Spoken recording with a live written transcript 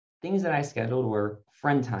things that I scheduled were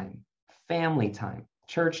friend time, family time,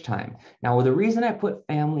 church time. Now, the reason I put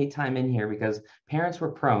family time in here because parents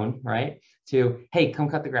were prone, right, to, hey, come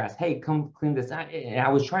cut the grass, hey, come clean this. And I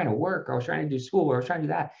was trying to work, or I was trying to do school, or I was trying to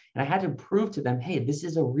do that. And I had to prove to them, hey, this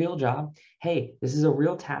is a real job. Hey, this is a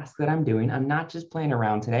real task that I'm doing. I'm not just playing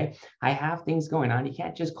around today. I have things going on. You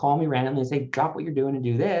can't just call me randomly and say, drop what you're doing and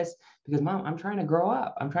do this because, Mom, I'm trying to grow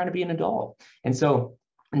up. I'm trying to be an adult. And so,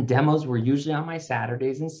 and demos were usually on my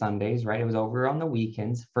Saturdays and Sundays, right? It was over on the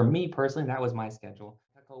weekends. For me personally, that was my schedule.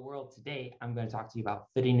 Cutco World today, I'm going to talk to you about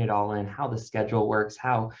fitting it all in, how the schedule works,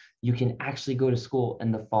 how you can actually go to school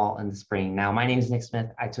in the fall and the spring. Now, my name is Nick Smith.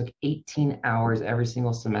 I took 18 hours every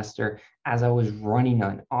single semester as I was running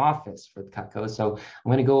an office for Cutco. So I'm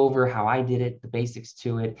going to go over how I did it, the basics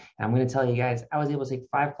to it. And I'm going to tell you guys, I was able to take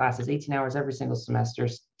 5 classes, 18 hours every single semester,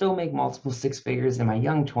 still make multiple 6 figures in my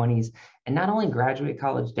young 20s, and not only graduate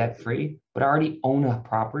college debt free, but already own a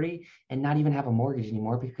property and not even have a mortgage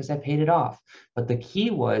anymore because I paid it off. But the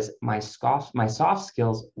key was my soft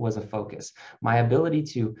skills was a focus. My ability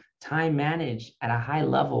to time manage at a high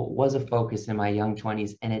level was a focus in my young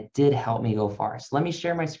 20s, and it did help me go far. So let me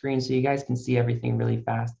share my screen so you guys can see everything really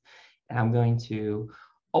fast. And I'm going to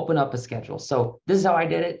open up a schedule. So this is how I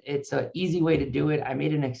did it. It's an easy way to do it. I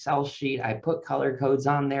made an Excel sheet. I put color codes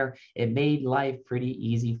on there. It made life pretty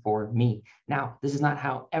easy for me. Now, this is not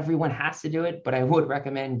how everyone has to do it, but I would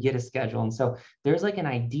recommend get a schedule. And so there's like an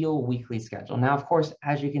ideal weekly schedule. Now, of course,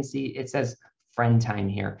 as you can see, it says friend time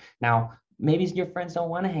here. Now, maybe your friends don't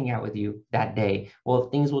want to hang out with you that day. Well,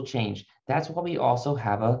 things will change. That's why we also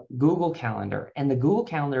have a Google Calendar, and the Google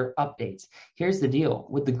Calendar updates. Here's the deal.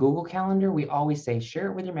 With the Google Calendar, we always say share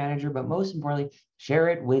it with your manager, but most importantly, share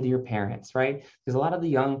it with your parents, right? Because a lot of the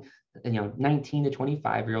young, 19 to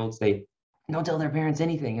 25-year-olds, they don't tell their parents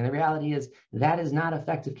anything. And the reality is that is not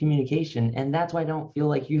effective communication. And that's why I don't feel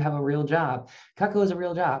like you have a real job. Cutco is a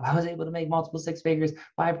real job. I was able to make multiple 6 figures,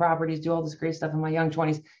 buy properties, do all this great stuff in my young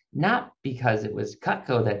 20s, not because it was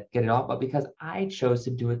Cutco that did it all, but because I chose to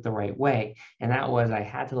do it the right way. And that was I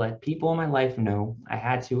had to let people in my life know, I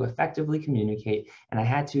had to effectively communicate, and I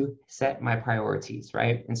had to set my priorities,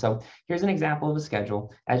 right? And so here's an example of a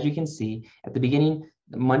schedule. As you can see at the beginning,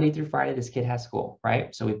 Monday through Friday, this kid has school,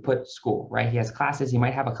 right? So we put school, right? He has classes. He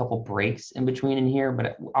might have a couple breaks in between in here,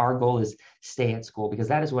 but our goal is stay at school because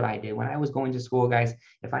that is what I did. When I was going to school, guys,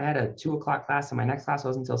 if I had a 2 o'clock class and my next class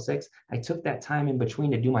wasn't until 6, I took that time in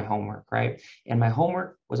between to do my homework, right? And my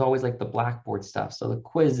homework was always like the Blackboard stuff. So the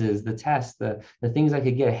quizzes, the tests, the things I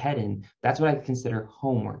could get ahead in, that's what I consider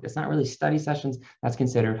homework. It's not really study sessions. That's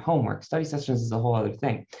considered homework. Study sessions is a whole other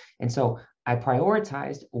thing. And so I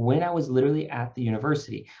prioritized when I was literally at the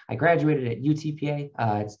university. I graduated at UTPA.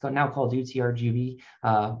 It's now called UTRGV,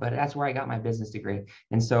 but that's where I got my business degree.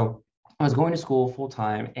 And so I was going to school full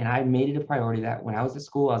time, and I made it a priority that when I was at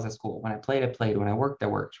school, I was at school. When I played, I played. When I worked, I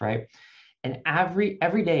worked, right? And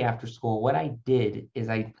every day after school, what I did is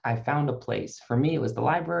I found a place. For me, it was the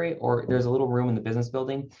library, or there's a little room in the business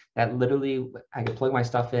building that literally I could plug my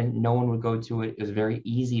stuff in. No one would go to it. It was very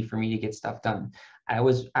easy for me to get stuff done. I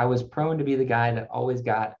was prone to be the guy that always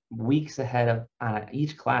got weeks ahead of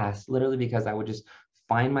each class, literally because I would just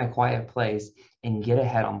find my quiet place and get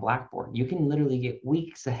ahead on Blackboard. You can literally get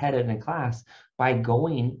weeks ahead in a class by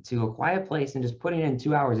going to a quiet place and just putting in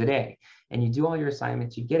 2 hours a day. And you do all your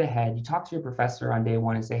assignments, you get ahead, you talk to your professor on day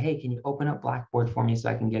one and say, hey, can you open up Blackboard for me so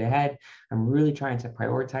I can get ahead? I'm really trying to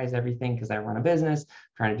prioritize everything because I run a business,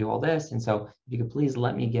 I'm trying to do all this. And so if you could please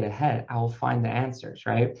let me get ahead, I will find the answers,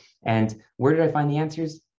 right? And where did I find the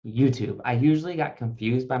answers? YouTube. I usually got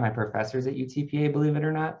confused by my professors at UTPA, believe it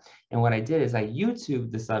or not. And what I did is I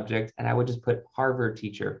YouTubed the subject and I would just put Harvard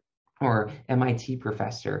teacher or MIT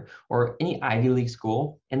professor or any Ivy League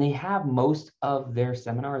school, and they have most of their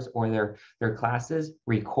seminars or their classes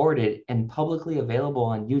recorded and publicly available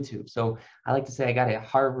on YouTube. So I like to say I got a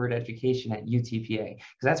Harvard education at UTPA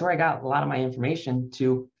because that's where I got a lot of my information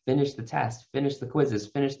to finish the test, finish the quizzes,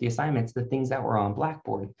 finish the assignments, the things that were on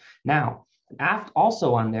Blackboard. Now,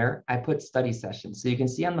 also on there, I put study sessions. So you can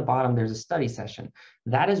see on the bottom, there's a study session.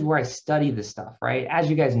 That is where I study the stuff, right? As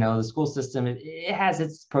you guys know, the school system, it has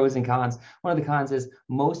its pros and cons. One of the cons is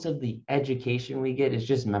most of the education we get is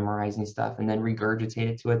just memorizing stuff and then regurgitate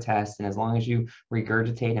it to a test. And as long as you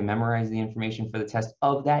regurgitate and memorize the information for the test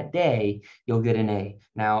of that day, you'll get an A.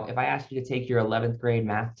 Now, if I asked you to take your 11th grade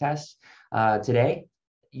math test today,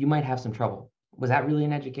 you might have some trouble. Was that really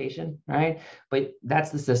an education, right? But that's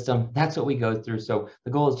the system. That's what we go through. So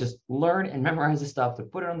the goal is just learn and memorize the stuff to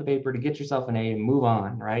put it on the paper to get yourself an A and move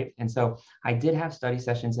on, right? And so I did have study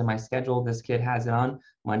sessions in my schedule. This kid has it on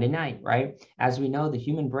Monday night, right? As we know, the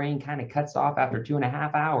human brain kind of cuts off after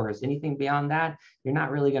 2.5 hours. Anything beyond that, you're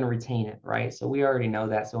not really going to retain it, right? So we already know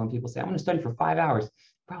that. So when people say, I'm going to study for 5 hours,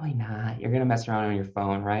 probably not. You're going to mess around on your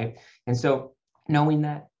phone, right? And so knowing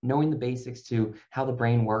that, knowing the basics to how the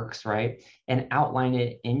brain works, right? And outline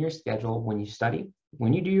it in your schedule when you study,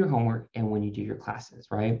 when you do your homework, and when you do your classes,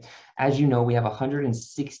 right? As you know, we have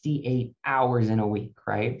 168 hours in a week,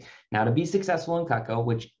 right? Now, to be successful in Cutco,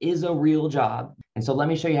 which is a real job, and so let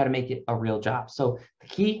me show you how to make it a real job. So the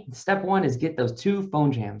key, step one is get those 2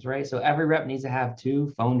 phone jams, right? So every rep needs to have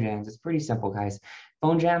 2 phone jams. It's pretty simple, guys.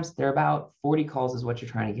 Phone jams, they're about 40 calls is what you're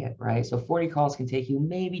trying to get, right? So 40 calls can take you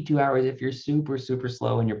maybe 2 hours if you're super, super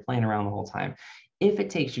slow and you're playing around the whole time. If it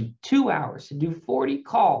takes you 2 hours to do 40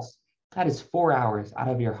 calls, that is 4 hours out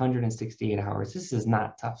of your 168 hours. This is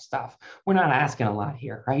not tough stuff. We're not asking a lot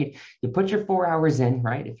here, right? You put your 4 hours in,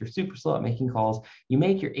 right? If you're super slow at making calls, you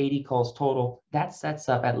make your 80 calls total. That sets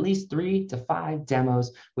up at least 3 to 5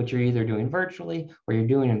 demos, which you're either doing virtually or you're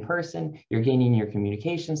doing in person. You're gaining your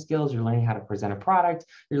communication skills. You're learning how to present a product.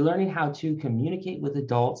 You're learning how to communicate with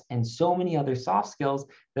adults and so many other soft skills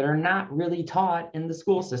that are not really taught in the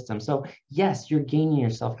school system. So yes, you're gaining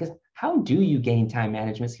yourself, because how do you gain time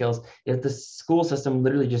management skills if the school system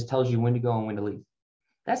literally just tells you when to go and when to leave?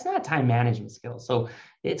 That's not time management skills. So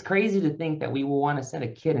it's crazy to think that we will want to send a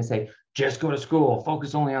kid and say, just go to school,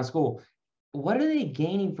 focus only on school. What are they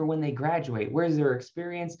gaining for when they graduate? Where's their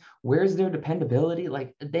experience? Where's their dependability?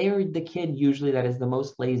 Like, they are the kid usually that is the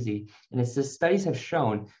most lazy. And it's just, studies have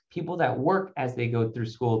shown people that work as they go through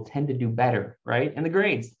school tend to do better, right? And the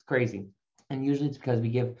grades, it's crazy. And usually it's because we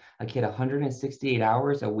give a kid 168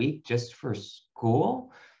 hours a week just for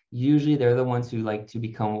school. Usually they're the ones who like to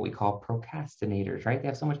become what we call procrastinators, right? They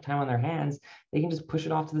have so much time on their hands, they can just push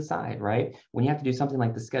it off to the side, right? When you have to do something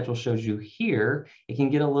like the schedule shows you here, it can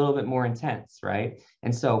get a little bit more intense, right?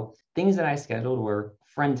 And so things that I scheduled were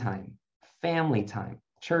friend time, family time,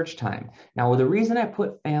 church time. Now, the reason I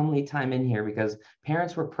put family time in here, because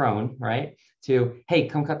parents were prone, right, to, hey,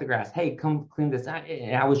 come cut the grass. Hey, come clean this.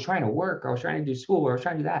 And I was trying to work, or I was trying to do school, or I was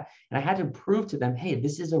trying to do that. And I had to prove to them, hey,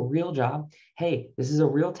 this is a real job. Hey, this is a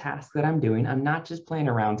real task that I'm doing. I'm not just playing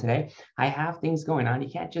around today. I have things going on. You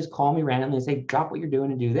can't just call me randomly and say, drop what you're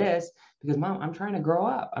doing and do this, because mom, I'm trying to grow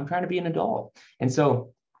up. I'm trying to be an adult. And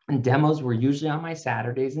so, and demos were usually on my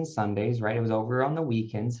Saturdays and Sundays, right? It was over on the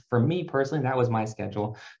weekends. For me personally, that was my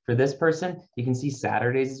schedule. For this person, you can see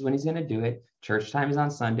Saturdays is when he's going to do it. Church time is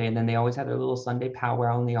on Sunday. And then they always have their little Sunday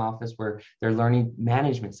powwow in the office where they're learning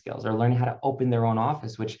management skills or learning how to open their own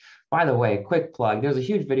office, which, by the way, quick plug, there's a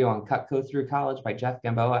huge video on Cutco Through College by Jeff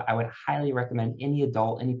Gamboa. I would highly recommend any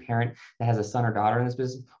adult, any parent that has a son or daughter in this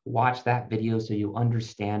business, watch that video so you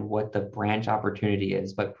understand what the branch opportunity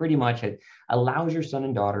is. But pretty much it allows your son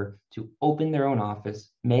and daughter to open their own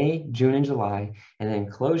office May, June, and July, and then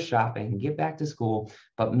close shop and get back to school.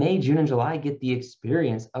 But May, June, and July get the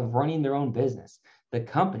experience of running their own business. The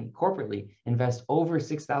company corporately invests over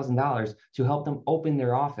 $6,000 to help them open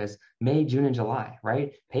their office May, June, and July,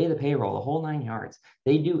 right? Pay the payroll, the whole 9 yards.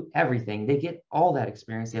 They do everything. They get all that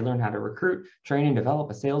experience. They learn how to recruit, train, and develop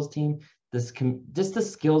a sales team. Just the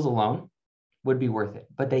skills alone would be worth it,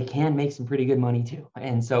 but they can make some pretty good money too.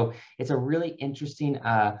 And so it's a really interesting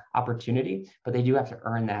opportunity, but they do have to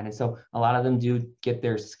earn that. And so a lot of them do get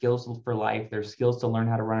their skills for life, their skills to learn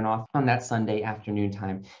how to run it off on that Sunday afternoon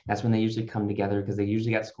time. That's when they usually come together, because they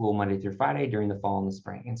usually got school Monday through Friday during the fall and the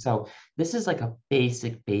spring. And so this is like a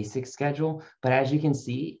basic schedule, but as you can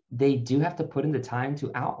see, they do have to put in the time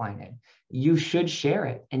to outline it. You should share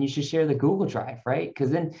it, and you should share the Google Drive, right?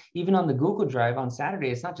 Because then even on the Google Drive on Saturday,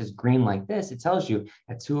 it's not just green like this. It tells you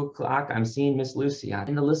at 2 o'clock, I'm seeing Miss Lucy,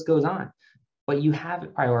 and the list goes on. But you have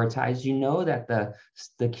it prioritized. You know that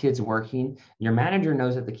the kid's working. Your manager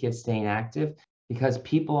knows that the kid's staying active, because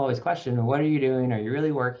people always question, what are you doing? Are you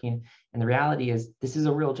really working? And the reality is, this is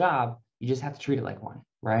a real job. You just have to treat it like one,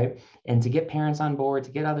 right? And to get parents on board,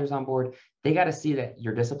 to get others on board, they got to see that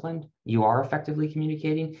you're disciplined, you are effectively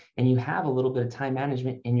communicating, and you have a little bit of time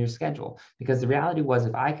management in your schedule. Because the reality was,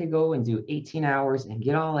 if I could go and do 18 hours and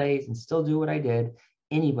get all A's and still do what I did,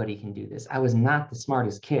 anybody can do this. I was not the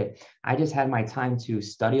smartest kid. I just had my time to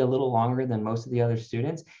study a little longer than most of the other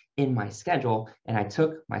students in my schedule, and I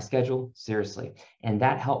took my schedule seriously. And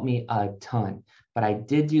that helped me a ton. but I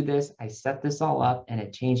did do this. I set this all up and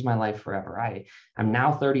it changed my life forever. I'm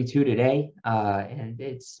now 32 today, and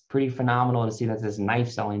it's pretty phenomenal to see that this knife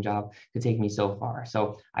selling job could take me so far.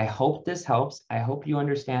 So I hope this helps. I hope you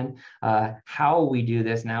understand how we do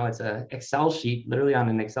this. Now it's a Excel sheet, literally on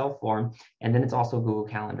an Excel form, and then it's also Google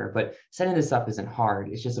Calendar. But setting this up isn't hard.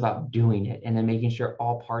 It's just about doing it and then making sure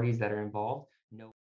all parties that are involved know